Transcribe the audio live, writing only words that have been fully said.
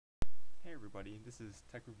everybody, this is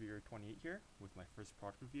Tech Reviewer 28 here with my first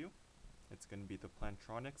product review. It's going to be the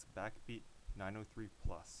Plantronics BackBeat 903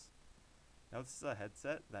 Plus. Now this is a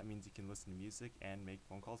headset, that means you can listen to music and make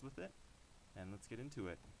phone calls with it. And let's get into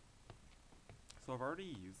it. So I've already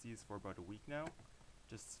used these for about a week now,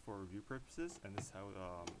 just for review purposes, and this is how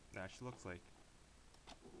it actually looks like.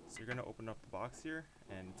 So you're going to open up the box here,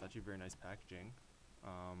 and it's actually very nice packaging.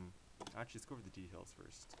 Actually, let's go over the details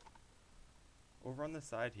first. Over on the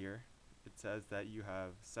side here, it says that you have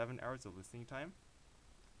 7 hours of listening time,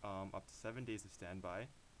 up to 7 days of standby.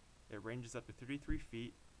 It ranges up to 33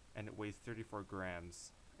 feet, and it weighs 34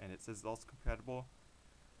 grams. And it says it's also compatible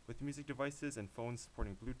with music devices and phones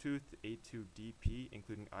supporting Bluetooth, A2DP,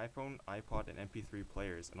 including iPhone, iPod, and MP3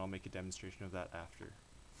 players, and I'll make a demonstration of that after.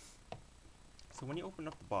 So when you open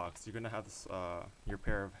up the box, you're going to have this your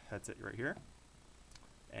pair of headset right here.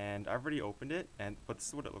 And I've already opened it, but this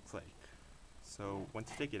is what it looks like. So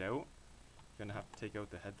once you take it out, you're going to have to take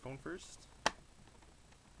out the headphone first,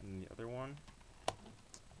 and then the other one,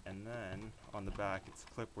 and then on the back it's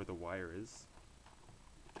clipped where the wire is,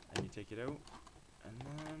 and you take it out, and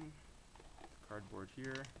then the cardboard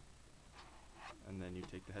here, and then you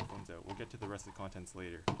take the headphones out. We'll get to the rest of the contents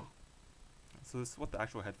later. So this is what the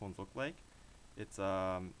actual headphones look like. It's 2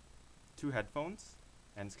 headphones,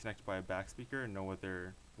 and it's connected by a back speaker and no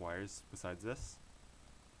other wires besides this.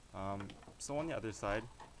 So on the other side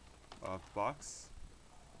of the box,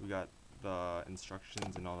 we got the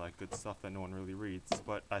instructions and all that good stuff that no one really reads,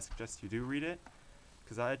 but I suggest you do read it,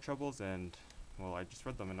 because I had troubles and, well, I just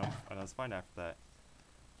read them enough and I was fine after that.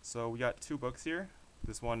 So we got 2 books here.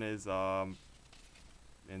 This one is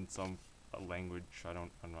in some language,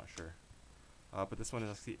 I'm not sure. But this one is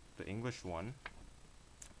actually the English one.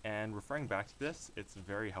 And referring back to this, it's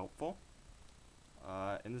very helpful.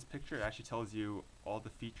 In this picture, it actually tells you all the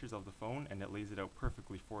features of the phone, and it lays it out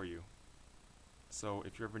perfectly for you. So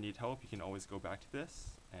if you ever need help, you can always go back to this,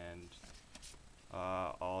 and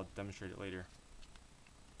I'll demonstrate it later.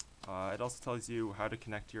 It also tells you how to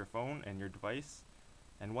connect to your phone and your device,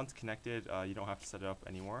 and once connected, you don't have to set it up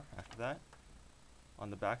anymore after that.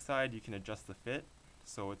 On the back side, you can adjust the fit,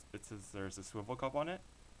 so it says there's a swivel cup on it,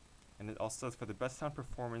 and it also says for the best sound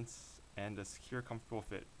performance and a secure, comfortable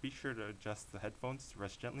fit, be sure to adjust the headphones to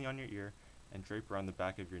rest gently on your ear and drape around the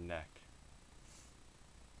back of your neck.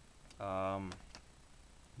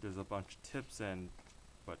 There's a bunch of tips,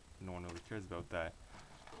 but no one really cares about that.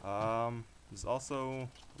 There's also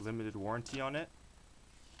limited warranty on it,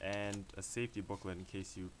 and a safety booklet in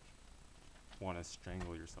case you want to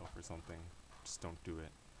strangle yourself or something. Just don't do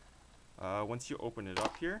it. Once you open it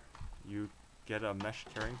up here, you get a mesh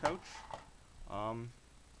carrying pouch.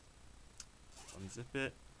 Unzip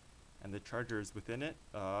it, and the charger is within it.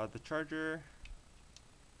 The charger,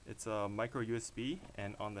 it's a micro USB,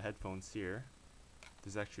 and on the headphones here,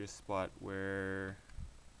 there's actually a spot where'd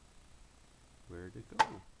it go?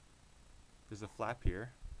 There's a flap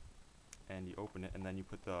here, and you open it, and then you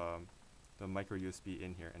put the micro USB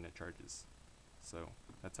in here, and it charges. So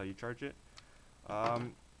that's how you charge it.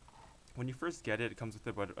 When you first get it, it comes with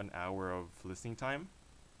about an hour of listening time,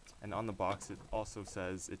 and on the box it also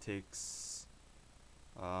says it takes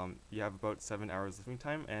you have about 7 hours listening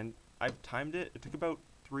time, and I've timed it. It took about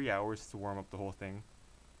 3 hours to warm up the whole thing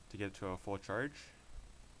to get it to a full charge.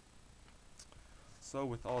 So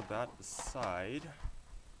with all that aside,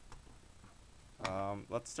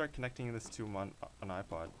 let's start connecting this to an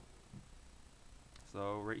iPod.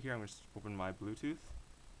 So right here, I'm going to open my Bluetooth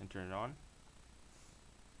and turn it on.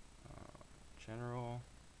 General,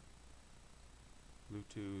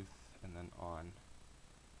 Bluetooth, and then on.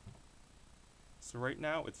 So right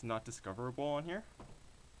now, it's not discoverable on here.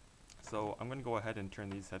 So I'm going to go ahead and turn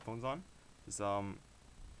these headphones on.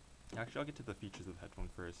 Actually, I'll get to the features of the headphone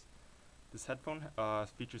first. This headphone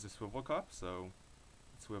features a swivel cup, so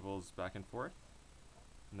it swivels back and forth.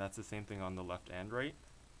 And that's the same thing on the left and right,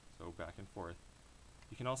 so back and forth.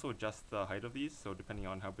 You can also adjust the height of these, so depending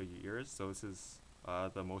on how big your ear is. So this is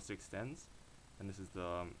the most extends, and this is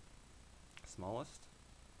the smallest.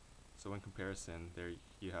 So in comparison, there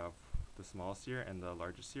you have the smallest here and the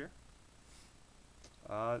largest here.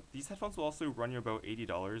 These headphones will also run you about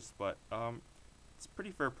 $80, but it's a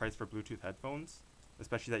pretty fair price for Bluetooth headphones,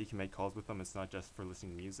 especially that you can make calls with them. It's not just for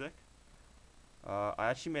listening to music. I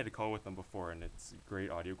actually made a call with them before, and it's great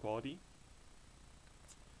audio quality.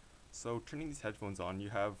 So turning these headphones on, you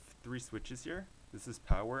have 3 switches here. This is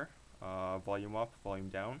power, volume up, volume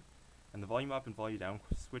down, and the volume up and volume down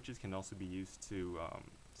switches can also be used to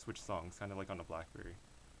switch songs, kind of like on a BlackBerry.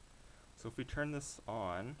 So if we turn this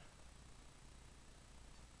on,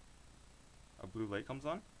 a blue light comes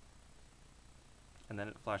on, and then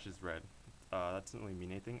it flashes red. that doesn't really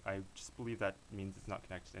mean anything. I just believe that means it's not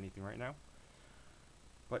connected to anything right now.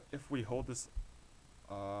 But if we hold this,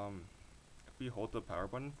 if we hold the power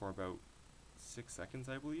button for about 6 seconds,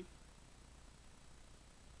 I believe.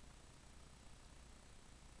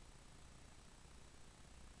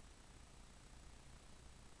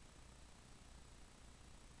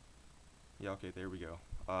 Yeah, okay, there we go.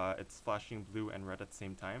 It's flashing blue and red at the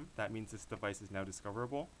same time. That means this device is now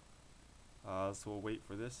discoverable. So we'll wait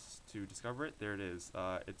for this to discover it. There it is.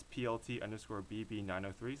 It's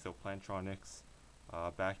PLT_BB903, so Plantronics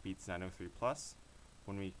BackBeats 903 Plus.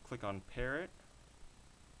 When we click on pair it,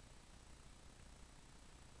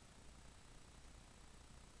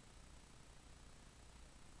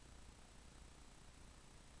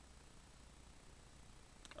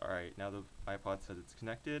 alright, now the iPod says it's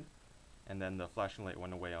connected, and then the flashing light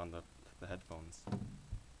went away on the headphones.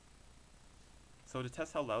 So to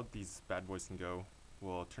test how loud these bad boys can go,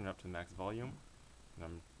 we'll turn it up to the max volume,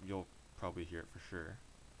 and you'll probably hear it for sure.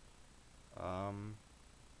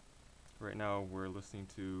 Right now we're listening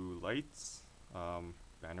to Lights,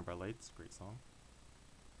 Banner by Lights, great song.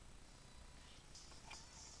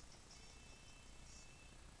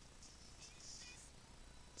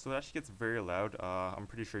 So it actually gets very loud. I'm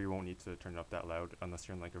pretty sure you won't need to turn it up that loud unless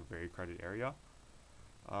you're in like a very crowded area.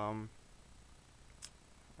 Alright,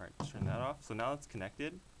 turn that off. So now it's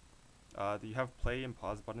connected. You have play and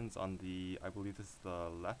pause buttons on the, I believe this is the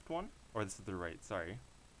left one, or this is the right, sorry.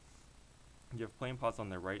 You have play and pause on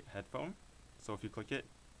the right headphone. So if you click it,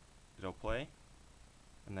 it'll play,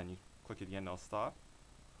 and then you click it again, it'll stop.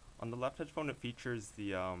 On the left headphone, it features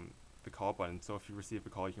the call button. So if you receive a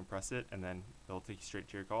call, you can press it, and then it'll take you straight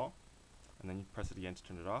to your call, and then you press it again to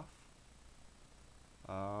turn it off.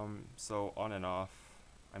 So on and off,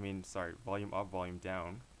 volume up, volume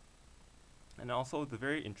down. And also, the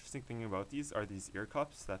very interesting thing about these are these ear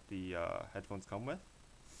cups that the headphones come with.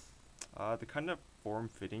 They're kind of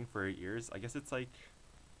form-fitting for your ears. I guess it's kind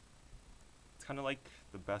of like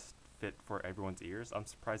the best fit for everyone's ears. I'm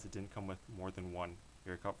surprised it didn't come with more than one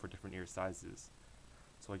ear cup for different ear sizes.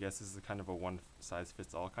 So I guess this is kind of a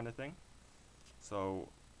one-size-fits-all kind of thing. So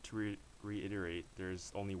to reiterate,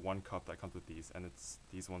 there's only one cup that comes with these, and it's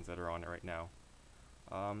these ones that are on it right now.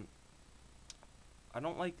 I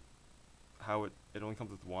don't like how it only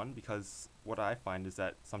comes with one, because what I find is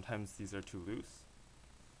that sometimes these are too loose.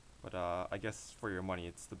 But I guess for your money,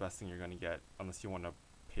 it's the best thing you're going to get, unless you want to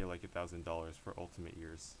pay like $1,000 for ultimate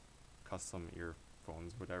ears, custom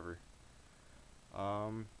earphones, whatever.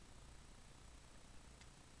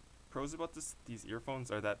 Pros about these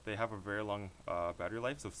earphones are that they have a very long battery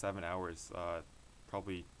life, so 7 hours.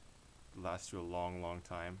 Probably lasts you a long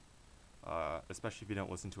time, especially if you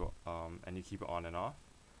don't listen to it and you keep it on and off.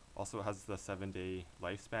 Also, it has the 7-day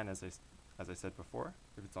lifespan, as I said before,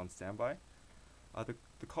 if it's on standby. The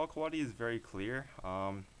call quality is very clear,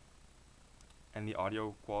 and the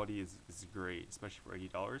audio quality is great, especially for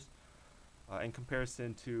 $80. In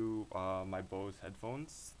comparison to my Bose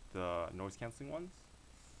headphones, the noise cancelling ones,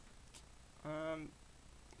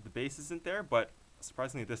 the bass isn't there, but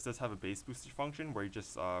surprisingly, this does have a bass booster function where you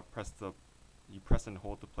just press and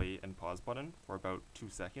hold the play and pause button for about 2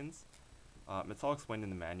 seconds. It's all explained in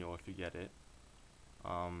the manual if you get it.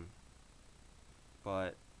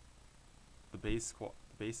 But the bass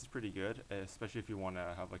is pretty good, especially if you want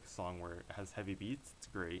to have like a song where it has heavy beats. It's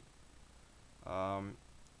great.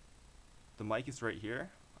 The mic is right here,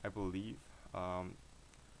 I believe.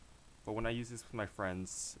 But when I used this with my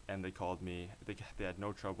friends and they called me, they had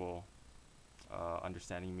no trouble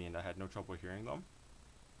understanding me, and I had no trouble hearing them.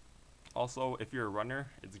 Also, if you're a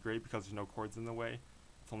runner, it's great because there's no cords in the way.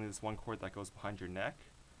 It's only this one cord that goes behind your neck.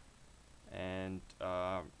 And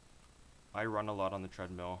I run a lot on the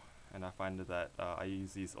treadmill, and I find that I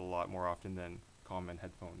use these a lot more often than common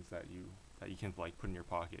headphones that you can like put in your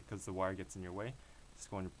pocket, because the wire gets in your way. Just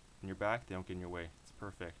go in your back, they don't get in your way. It's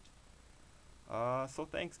perfect. So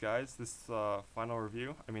thanks guys. This final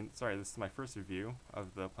review. This is my first review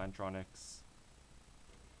of the Plantronics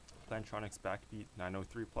BackBeat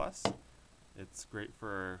 903 Plus. It's great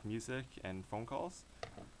for music and phone calls.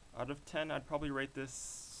 Out of 10, I'd probably rate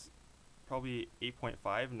this probably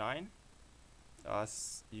 8.5, 9.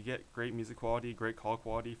 You get great music quality, great call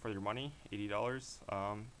quality for your money,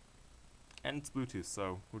 $80. And it's Bluetooth,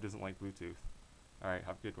 so who doesn't like Bluetooth? Alright,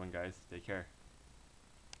 have a good one guys. Take care.